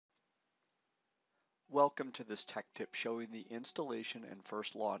Welcome to this tech tip showing the installation and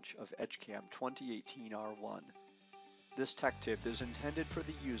first launch of Edgecam 2018 R1. This tech tip is intended for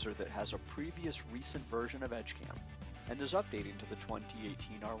the user that has a previous recent version of Edgecam and is updating to the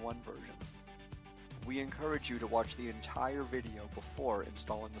 2018 R1 version. We encourage you to watch the entire video before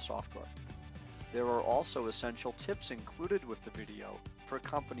installing the software. There are also essential tips included with the video for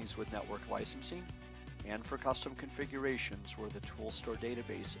companies with network licensing and for custom configurations where the tool store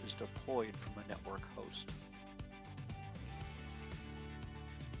database is deployed from a network host.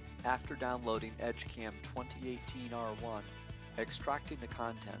 After downloading Edgecam 2018 R1, extracting the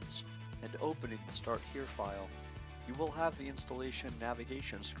contents, and opening the Start Here file, you will have the installation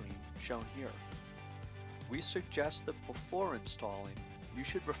navigation screen shown here. We suggest that before installing, you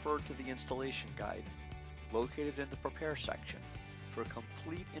should refer to the installation guide located in the Prepare section for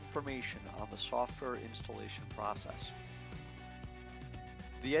complete information on the software installation process.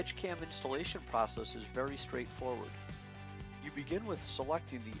 The Edgecam installation process is very straightforward. You begin with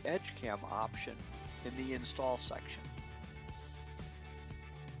selecting the Edgecam option in the Install section.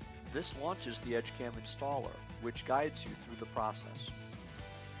 This launches the Edgecam installer, which guides you through the process.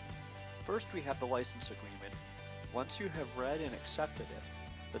 First, we have the license agreement. Once you have read and accepted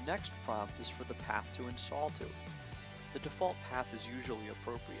it, the next prompt is for the path to install to. The default path is usually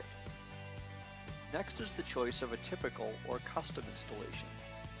appropriate. Next is the choice of a typical or custom installation.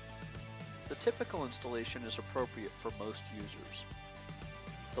 The typical installation is appropriate for most users.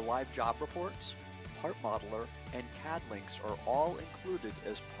 The live job reports, part modeler, and CAD links are all included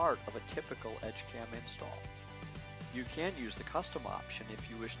as part of a typical Edgecam install. You can use the custom option if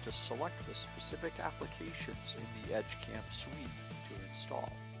you wish to select the specific applications in the Edgecam suite to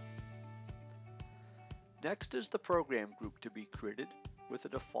install. Next is the program group to be created with a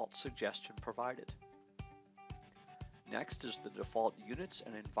default suggestion provided. Next is the default units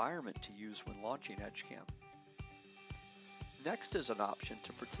and environment to use when launching Edgecam. Next is an option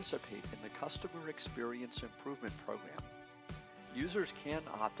to participate in the Customer Experience Improvement Program. Users can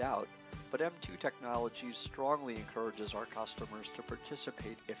opt out, but M2 Technologies strongly encourages our customers to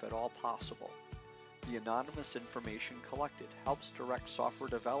participate if at all possible. The anonymous information collected helps direct software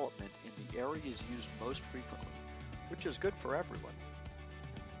development in the areas used most frequently, which is good for everyone.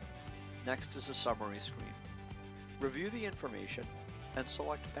 Next is a summary screen. Review the information and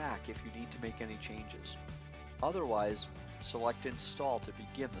select back if you need to make any changes. Otherwise, select Install to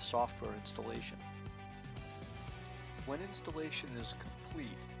begin the software installation. When installation is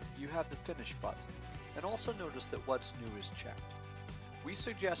complete, you have the Finish button, and also notice that What's New is checked. We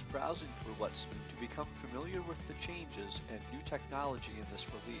suggest browsing through What's New to become familiar with the changes and new technology in this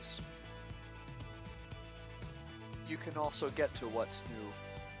release. You can also get to What's New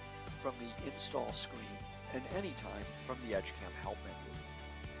from the Install screen and anytime from the Edgecam Help menu.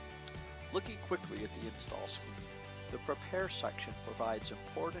 Looking quickly at the Install screen, the Prepare section provides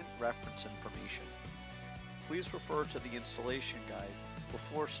important reference information. Please refer to the installation guide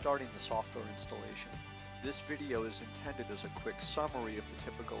before starting the software installation. This video is intended as a quick summary of the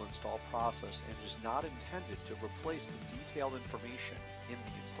typical install process and is not intended to replace the detailed information in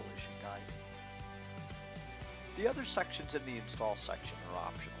the installation guide. The other sections in the Install section are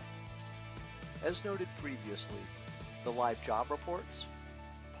optional. As noted previously, the live job reports,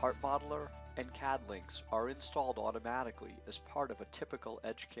 part modeler, and CAD links are installed automatically as part of a typical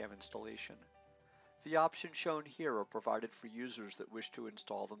Edgecam installation. The options shown here are provided for users that wish to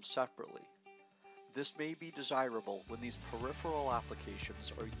install them separately. This may be desirable when these peripheral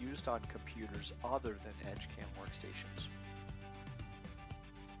applications are used on computers other than Edgecam workstations.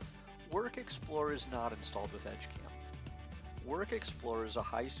 Work Explorer is not installed with Edgecam. Work Explorer is a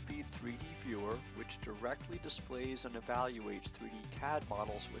high-speed 3D viewer which directly displays and evaluates 3D CAD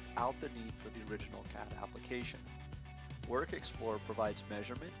models without the need for the original CAD application. Work Explorer provides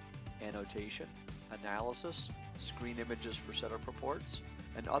measurement, annotation, analysis, screen images for setup reports,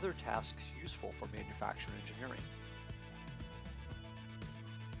 and other tasks useful for manufacturing engineering.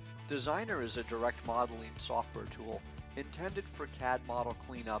 Designer is a direct modeling software tool intended for CAD model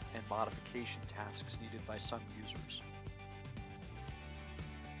cleanup and modification tasks needed by some users.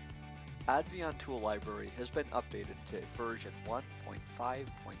 Advion Tool Library has been updated to version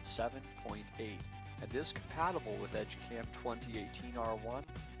 1.5.7.8 and is compatible with Edgecam 2018 R1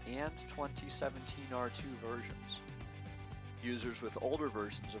 and 2017 R2 versions. Users with older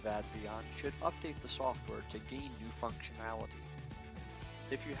versions of Advion should update the software to gain new functionality.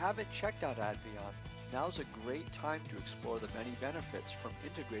 If you haven't checked out Advion, now's a great time to explore the many benefits from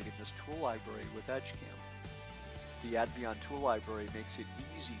integrating this tool library with Edgecam. The Advion Tool Library makes it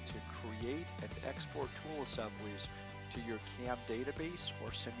easy to create and export tool assemblies to your CAM database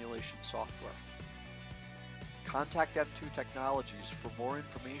or simulation software. Contact M2 Technologies for more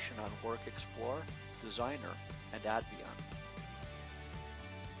information on Work Explorer, Designer, and Advion.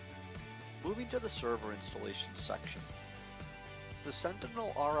 Moving to the server installation section. The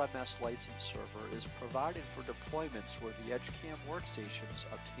Sentinel RMS license server is provided for deployments where the Edgecam workstations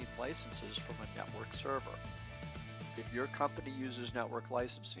obtain licenses from a network server. If your company uses network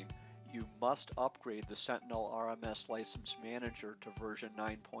licensing, you must upgrade the Sentinel RMS License Manager to version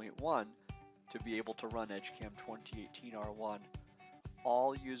 9.1 to be able to run Edgecam 2018 R1.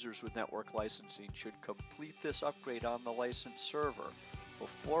 All users with network licensing should complete this upgrade on the licensed server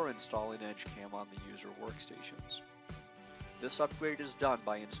before installing Edgecam on the user workstations. This upgrade is done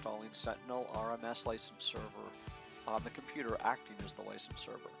by installing Sentinel RMS License Server on the computer acting as the license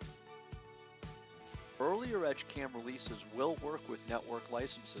server. Earlier Edgecam releases will work with network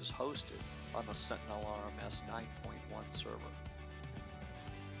licenses hosted on the Sentinel RMS 9.1 server.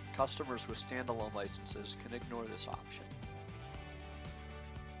 Customers with standalone licenses can ignore this option.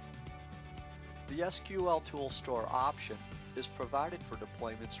 The SQL Tool Store option is provided for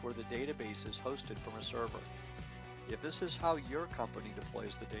deployments where the database is hosted from a server. If this is how your company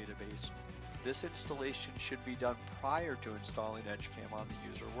deploys the database, this installation should be done prior to installing Edgecam on the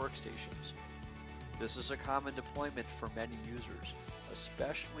user workstations. This is a common deployment for many users,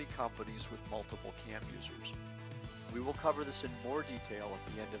 especially companies with multiple CAM users. We will cover this in more detail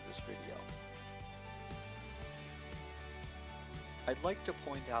at the end of this video. I'd like to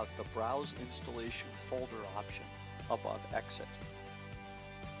point out the Browse Installation Folder option above Exit.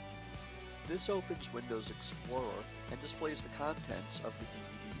 This opens Windows Explorer and displays the contents of the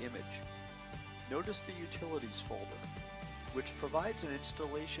DVD image. Notice the Utilities folder, which provides an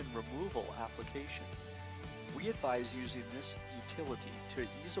installation removal application. We advise using this utility to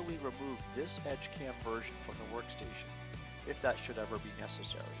easily remove this Edgecam version from the workstation, if that should ever be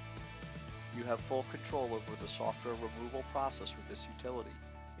necessary. You have full control over the software removal process with this utility,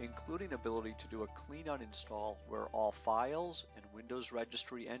 including ability to do a clean uninstall where all files and Windows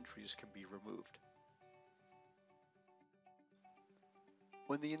registry entries can be removed.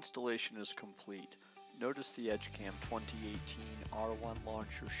 When the installation is complete, notice the Edgecam 2018 R1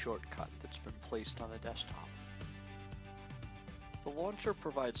 Launcher shortcut that's been placed on the desktop. The launcher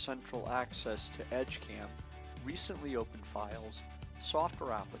provides central access to Edgecam, recently opened files,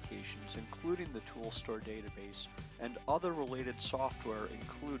 software applications including the Tool Store database, and other related software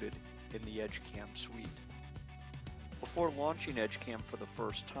included in the Edgecam suite. Before launching Edgecam for the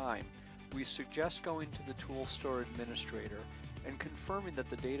first time, we suggest going to the Tool Store Administrator and confirming that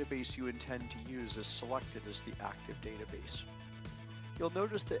the database you intend to use is selected as the active database. You'll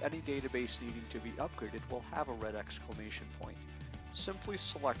notice that any database needing to be upgraded will have a red exclamation point. Simply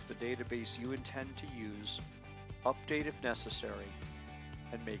select the database you intend to use, update if necessary,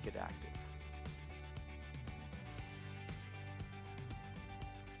 and make it active.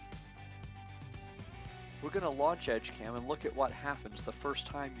 We're going to launch Edgecam and look at what happens the first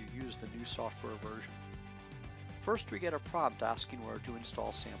time you use the new software version. First, we get a prompt asking where to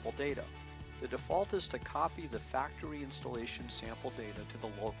install sample data. The default is to copy the factory installation sample data to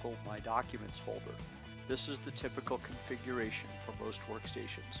the local My Documents folder. This is the typical configuration for most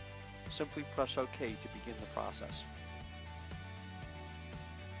workstations. Simply press OK to begin the process.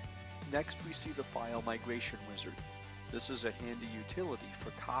 Next, we see the File Migration Wizard. This is a handy utility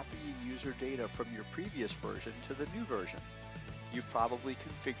for copying user data from your previous version to the new version. You've probably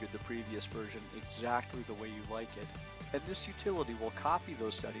configured the previous version exactly the way you like it, and this utility will copy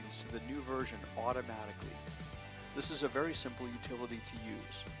those settings to the new version automatically. This is a very simple utility to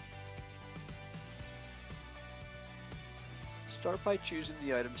use. Start by choosing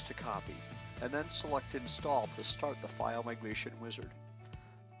the items to copy, and then select Install to start the File Migration Wizard.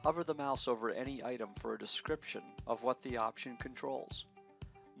 Hover the mouse over any item for a description of what the option controls.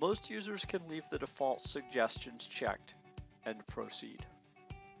 Most users can leave the default suggestions checked and proceed.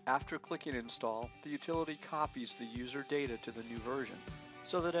 After clicking Install, the utility copies the user data to the new version,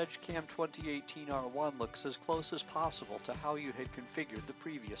 so that Edgecam 2018 R1 looks as close as possible to how you had configured the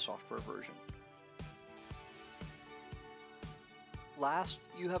previous software version. Last,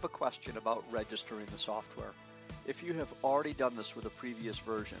 you have a question about registering the software. If you have already done this with a previous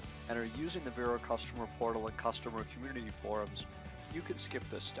version and are using the Vero Customer Portal and Customer Community Forums, you can skip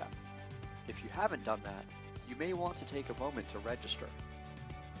this step. If you haven't done that, you may want to take a moment to register.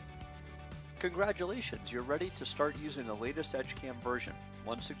 Congratulations, you're ready to start using the latest Edgecam version.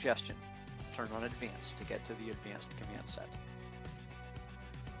 One suggestion, turn on Advanced to get to the advanced command set.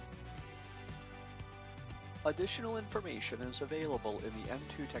 Additional information is available in the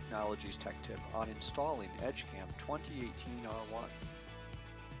M2 Technologies Tech Tip on installing Edgecam 2018 R1.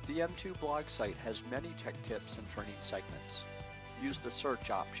 The M2 blog site has many tech tips and training segments. Use the search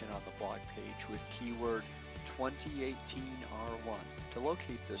option on the blog page with keyword 2018R1 to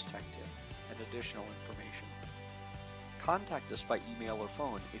locate this tech tip and additional information. Contact us by email or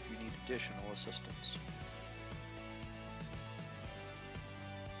phone if you need additional assistance.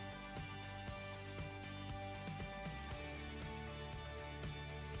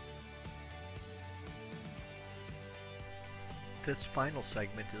 This final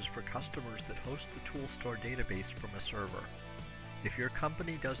segment is for customers that host the tool store database from a server. If your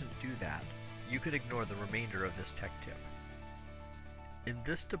company doesn't do that, you can ignore the remainder of this tech tip. In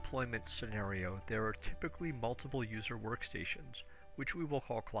this deployment scenario, there are typically multiple user workstations, which we will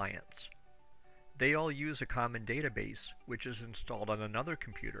call clients. They all use a common database, which is installed on another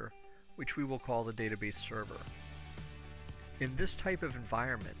computer, which we will call the database server. In this type of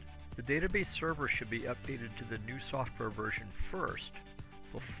environment, the database server should be updated to the new software version first,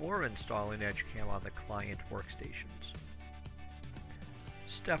 before installing Edgecam on the client workstations.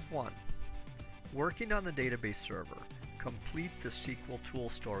 Step 1. Working on the database server, complete the SQL Tool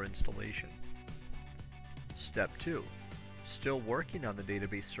Store installation. Step 2. Still working on the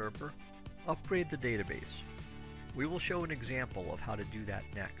database server, upgrade the database. We will show an example of how to do that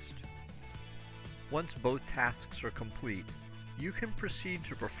next. Once both tasks are complete, you can proceed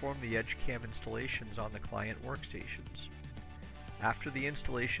to perform the Edgecam installations on the client workstations. After the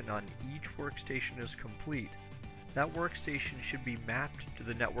installation on each workstation is complete, that workstation should be mapped to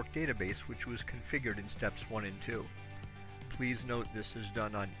the network database which was configured in steps 1 and 2. Please note this is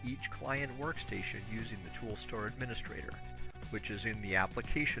done on each client workstation using the Tool Store Administrator, which is in the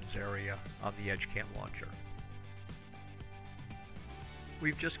Applications area on the Edgecam launcher.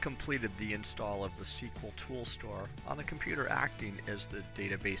 We've just completed the install of the SQL Tool Store on the computer acting as the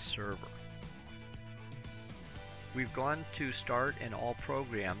database server. We've gone to Start and All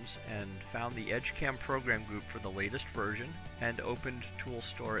Programs and found the Edgecam program group for the latest version and opened Tool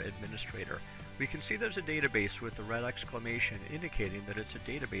Store Administrator. We can see there's a database with the red exclamation indicating that it's a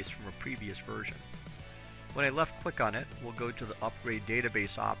database from a previous version. When I left click on it, we'll go to the Upgrade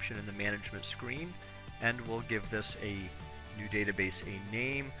Database option in the management screen, and we'll give this a new database a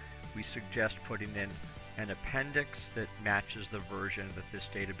name. We suggest putting in an appendix that matches the version that this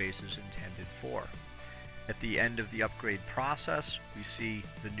database is intended for. At the end of the upgrade process, we see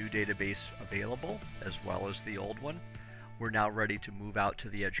the new database available as well as the old one. We're now ready to move out to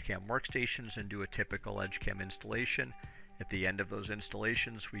the Edgecam workstations and do a typical Edgecam installation. At the end of those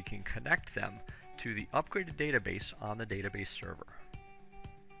installations, we can connect them to the upgraded database on the database server.